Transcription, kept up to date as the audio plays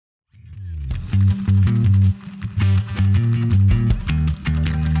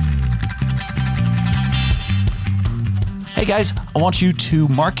Hey guys, I want you to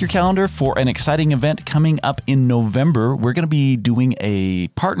mark your calendar for an exciting event coming up in November. We're going to be doing a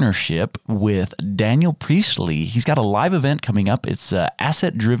partnership with Daniel Priestley. He's got a live event coming up. It's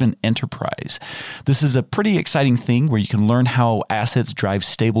Asset Driven Enterprise. This is a pretty exciting thing where you can learn how assets drive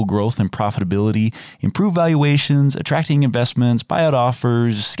stable growth and profitability, improve valuations, attracting investments, buyout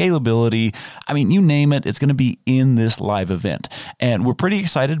offers, scalability. I mean, you name it, it's going to be in this live event. And we're pretty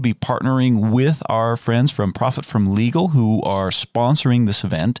excited to be partnering with our friends from Profit from Legal who are sponsoring this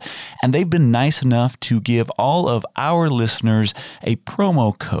event, and they've been nice enough to give all of our listeners a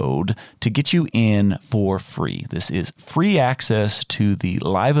promo code to get you in for free. This is free access to the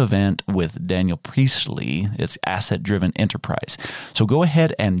live event with Daniel Priestley. It's Asset Driven Enterprise. So go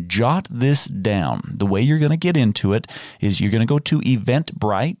ahead and jot this down. The way you're going to get into it is you're going to go to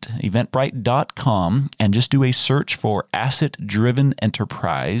Eventbrite, eventbrite.com, and just do a search for Asset Driven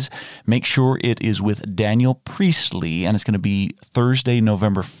Enterprise. Make sure it is with Daniel Priestley, and it's going to be Thursday,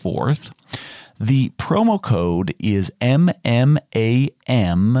 November 4th. The promo code is MMAM80.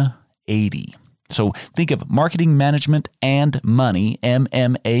 So think of marketing management and money,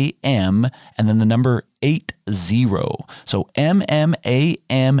 MMAM, and then the number 80. So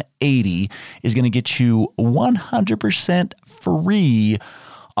MMAM80 is going to get you 100% free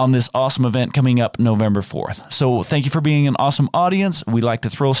on this awesome event coming up November 4th. So thank you for being an awesome audience. We like to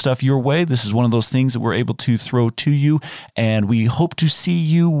throw stuff your way. This is one of those things that we're able to throw to you, and we hope to see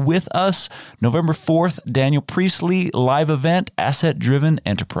you with us November 4th, Daniel Priestley live event, Asset Driven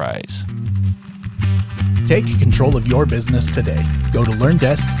Enterprise. Take control of your business today. Go to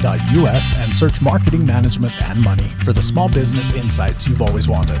LearnDesk.us and search marketing management and money for the small business insights you've always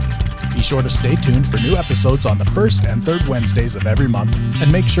wanted. Be sure to stay tuned for new episodes on the first and third Wednesdays of every month, and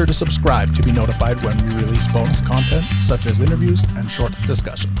make sure to subscribe to be notified when we release bonus content such as interviews and short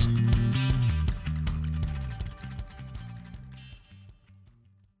discussions.